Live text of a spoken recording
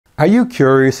Are you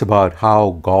curious about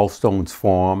how gallstones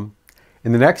form?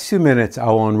 In the next few minutes, I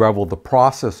will unravel the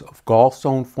process of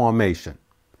gallstone formation.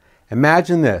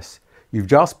 Imagine this. You've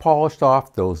just polished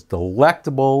off those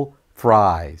delectable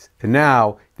fries, and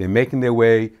now they're making their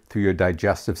way through your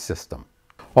digestive system.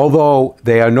 Although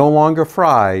they are no longer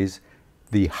fries,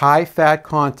 the high fat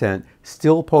content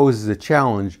still poses a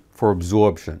challenge for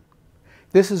absorption.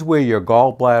 This is where your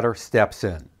gallbladder steps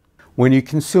in. When you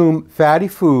consume fatty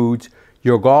foods,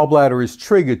 your gallbladder is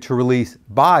triggered to release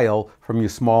bile from your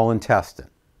small intestine.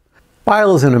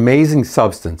 Bile is an amazing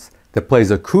substance that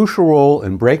plays a crucial role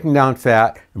in breaking down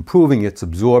fat, improving its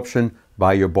absorption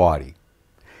by your body.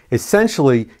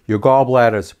 Essentially, your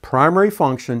gallbladder's primary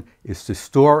function is to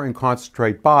store and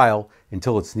concentrate bile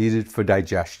until it's needed for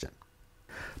digestion.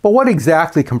 But what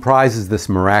exactly comprises this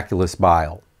miraculous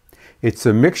bile? It's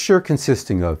a mixture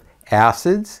consisting of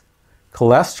acids,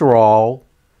 cholesterol,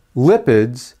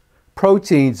 lipids,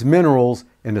 proteins, minerals,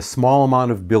 and a small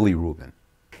amount of bilirubin.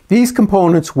 These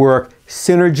components work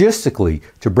synergistically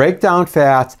to break down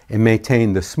fats and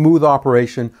maintain the smooth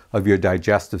operation of your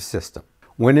digestive system.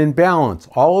 When in balance,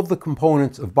 all of the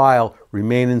components of bile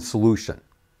remain in solution.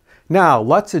 Now,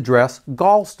 let's address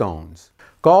gallstones.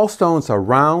 Gallstones are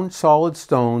round, solid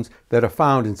stones that are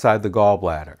found inside the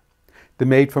gallbladder. They're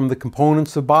made from the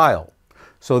components of bile,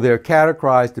 so they're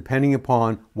categorized depending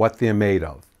upon what they're made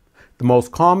of. The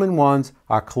most common ones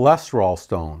are cholesterol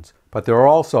stones, but there are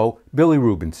also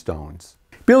bilirubin stones.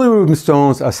 Bilirubin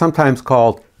stones are sometimes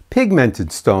called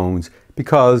pigmented stones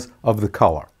because of the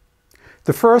color.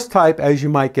 The first type, as you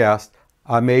might guess,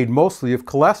 are made mostly of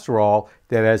cholesterol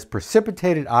that has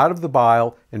precipitated out of the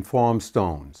bile and formed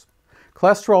stones.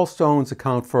 Cholesterol stones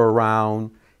account for around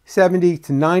 70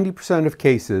 to 90% of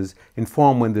cases and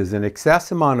form when there's an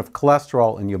excess amount of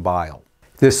cholesterol in your bile.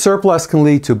 This surplus can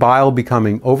lead to bile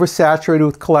becoming oversaturated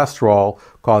with cholesterol,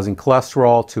 causing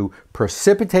cholesterol to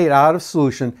precipitate out of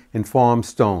solution and form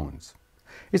stones.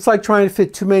 It's like trying to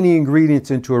fit too many ingredients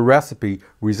into a recipe,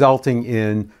 resulting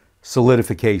in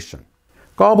solidification.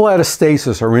 Gallbladder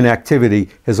stasis or inactivity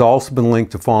has also been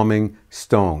linked to forming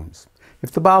stones.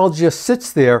 If the bile just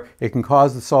sits there, it can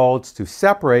cause the solids to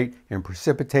separate and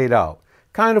precipitate out,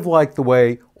 kind of like the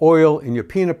way oil in your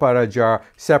peanut butter jar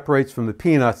separates from the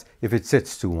peanuts if it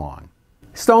sits too long.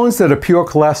 Stones that are pure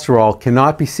cholesterol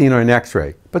cannot be seen on an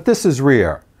X-ray, but this is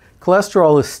rare.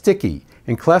 Cholesterol is sticky,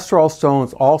 and cholesterol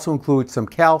stones also include some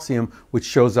calcium, which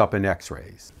shows up in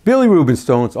X-rays. Bilirubin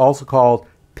stones, also called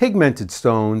pigmented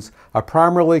stones, are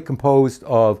primarily composed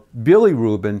of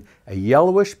bilirubin, a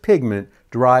yellowish pigment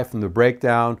derived from the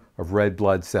breakdown of red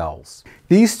blood cells.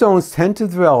 These stones tend to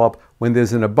develop when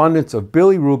there's an abundance of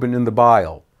bilirubin in the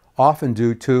bile, often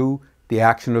due to the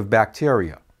action of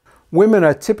bacteria. Women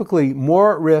are typically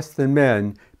more at risk than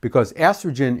men because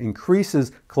estrogen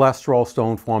increases cholesterol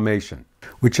stone formation,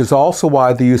 which is also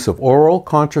why the use of oral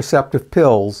contraceptive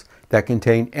pills that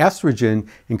contain estrogen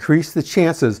increase the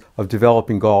chances of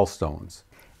developing gallstones.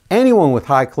 Anyone with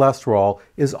high cholesterol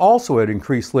is also at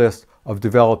increased risk of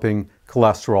developing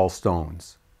cholesterol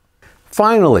stones.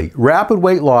 Finally, rapid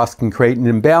weight loss can create an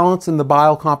imbalance in the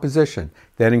bile composition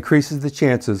that increases the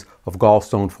chances of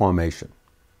gallstone formation.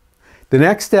 The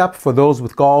next step for those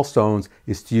with gallstones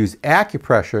is to use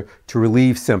acupressure to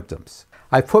relieve symptoms.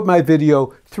 I've put my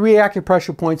video 3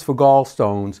 acupressure points for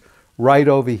gallstones right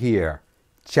over here.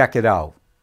 Check it out.